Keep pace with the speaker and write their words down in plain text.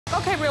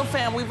Okay, real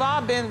fam, we've all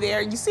been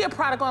there. You see a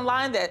product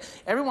online that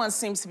everyone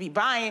seems to be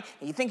buying,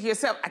 and you think to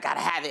yourself, I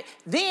gotta have it.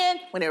 Then,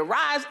 when it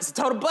arrives, it's a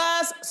total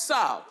buzz.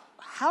 So,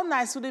 how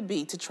nice would it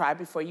be to try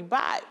before you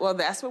buy? Well,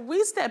 that's where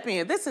we step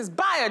in. This is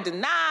buy or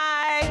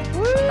deny.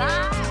 Woo.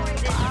 Buy or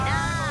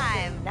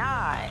deny.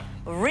 Deny.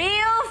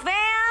 Real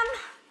fam?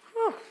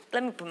 Whew.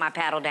 Let me put my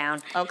paddle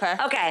down. Okay.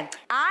 Okay,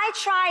 I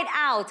tried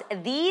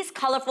out these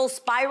colorful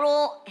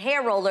spiral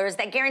hair rollers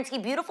that guarantee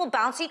beautiful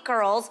bouncy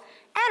curls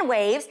and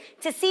waves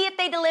to see if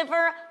they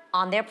deliver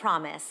on their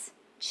promise.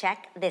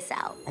 Check this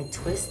out. I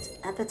twist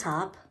at the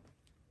top.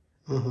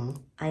 Mm-hmm.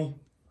 I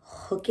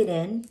hook it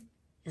in.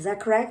 Is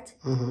that correct?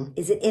 Mm-hmm.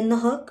 Is it in the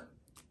hook?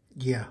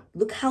 Yeah.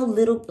 Look how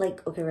little,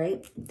 like, okay,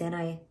 right? Then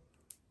I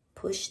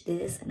push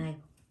this and I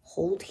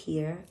hold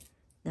here.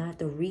 Now I have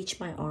to reach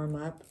my arm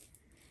up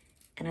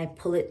and I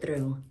pull it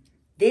through.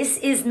 This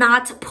is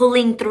not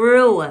pulling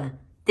through.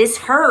 This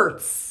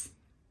hurts.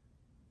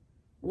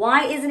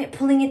 Why isn't it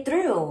pulling it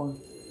through?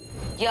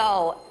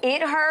 Yo,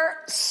 it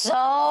hurt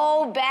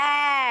so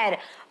bad.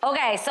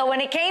 Okay, so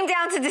when it came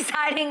down to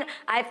deciding,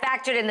 I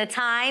factored in the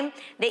time,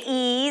 the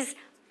ease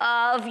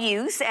of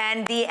use,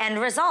 and the end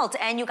result.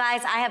 And you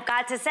guys, I have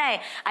got to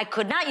say, I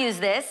could not use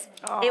this.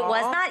 Aww. It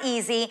was not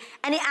easy,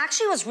 and it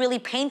actually was really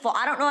painful.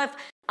 I don't know if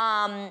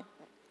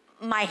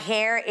my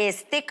hair is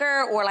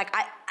thicker or like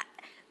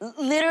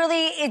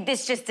literally,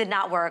 this just did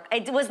not work.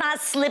 It was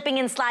not slipping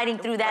and sliding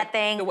through that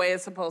thing. The way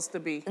it's supposed to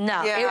be.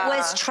 No, yeah. It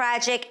was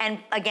tragic and,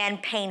 again,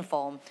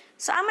 painful.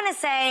 So I'm gonna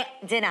say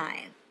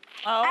deny.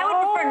 Oh. I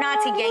would prefer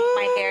not to yank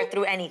my hair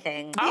through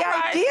anything.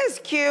 The idea is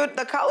cute,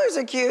 the colors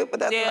are cute, but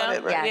that's not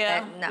it, right?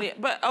 Yeah, no. Yeah.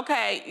 But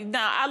okay,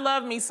 now I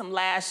love me some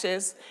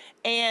lashes.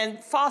 And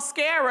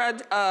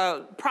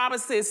Falscara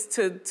promises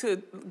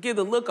to give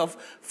the look of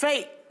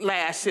fake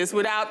lashes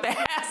without the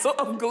hassle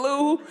of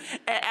glue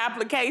and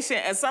application.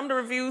 And some of the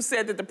reviews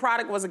said that the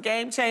product was a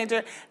game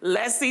changer.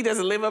 Let's see, does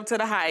it live up to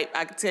the hype?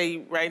 I can tell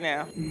you right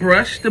now.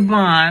 Brush the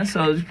blonde,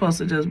 so you're supposed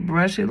to just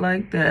brush it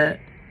like that.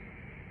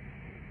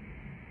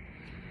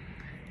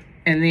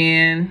 And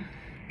then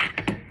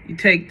you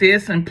take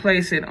this and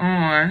place it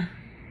on.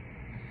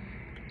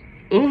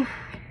 Ooh,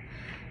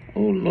 oh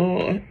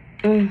Lord,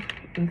 ooh.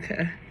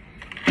 Okay.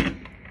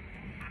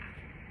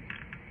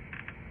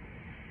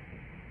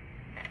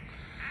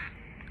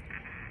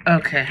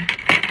 Okay.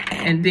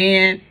 And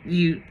then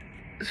you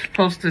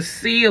supposed to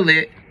seal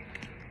it.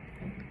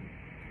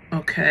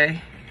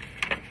 Okay.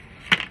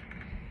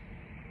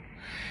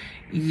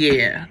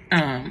 Yeah.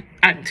 I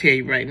can tell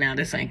you right now,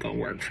 this ain't gonna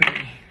work for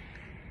me.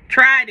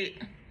 Tried it.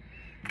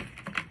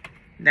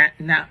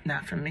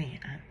 Not for me.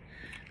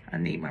 I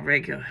need my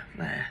regular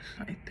lash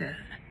like that.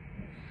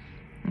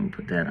 Let me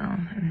put that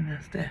on, and then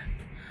that's that.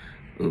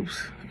 Oops,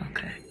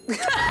 okay.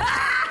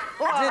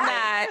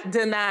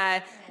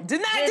 Deny.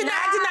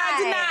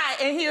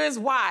 And here's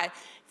why.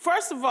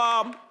 First of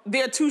all,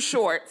 they're too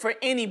short for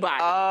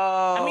anybody.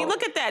 Oh. I mean,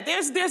 look at that.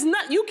 There's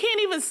not, you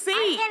can't even see.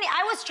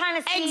 I was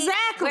trying to see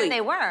where they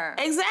were.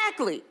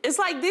 Exactly. It's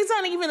like, these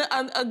aren't even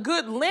a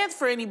good length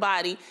for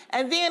anybody.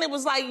 And then it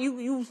was like,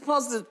 you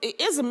supposed to,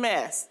 it's a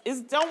mess.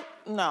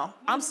 No,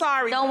 I'm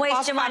sorry. Don't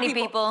waste your money,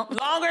 people.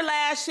 Longer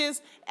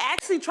lashes.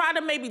 Actually try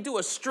to maybe do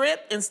a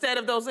strip instead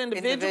of those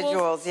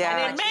individuals.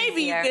 Yeah. And then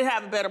maybe you could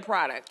have a better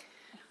product.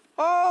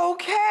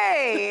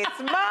 Okay, it's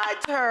my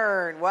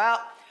turn.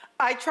 Well,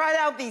 I tried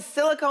out these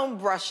silicone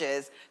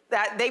brushes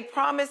that they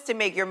promise to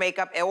make your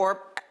makeup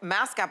or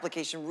mask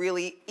application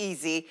really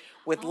easy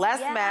with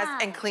less mess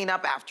and clean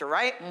up after,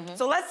 right? Mm-hmm.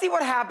 So let's see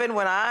what happened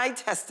when I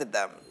tested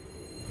them.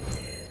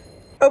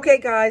 Okay,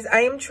 guys,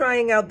 I am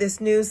trying out this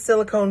new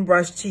silicone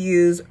brush to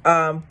use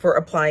for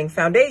applying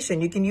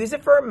foundation. You can use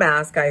it for a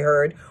mask, I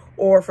heard,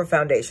 or for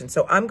foundation.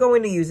 So I'm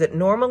going to use it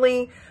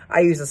normally.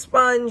 I use a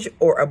sponge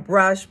or a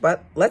brush,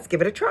 but let's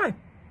give it a try.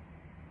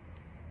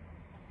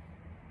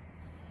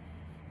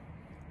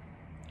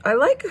 I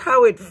like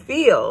how it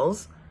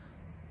feels,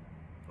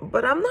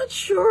 but I'm not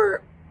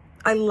sure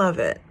I love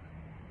it.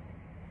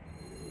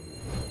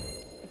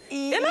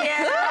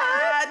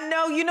 Yeah,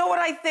 no, you know what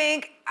I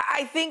think?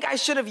 I think I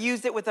should have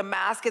used it with a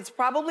mask. It's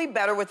probably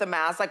better with a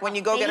mask, like when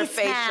you go get a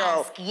facial.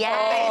 Mask.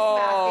 Yes. Face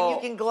mask, and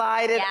you can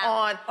glide it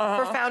on.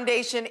 For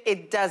foundation,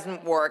 it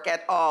doesn't work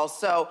at all.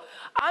 So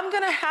I'm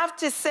gonna have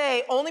to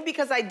say, only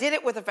because I did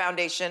it with a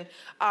foundation,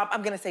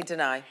 I'm gonna say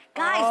deny.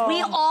 Guys,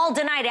 we all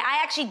denied it.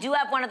 I actually do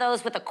have one of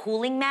those with a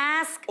cooling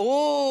mask.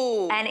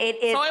 Ooh. And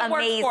it is amazing.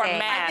 Works for a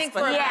mask, I think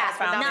for a mask,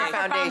 but not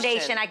for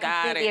foundation. I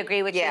completely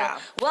agree with you.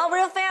 Well,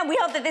 real fam, we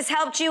hope that this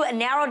helped you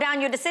narrow down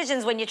your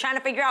decisions when you're trying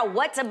to figure out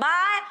what to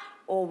buy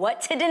or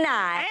what to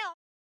deny.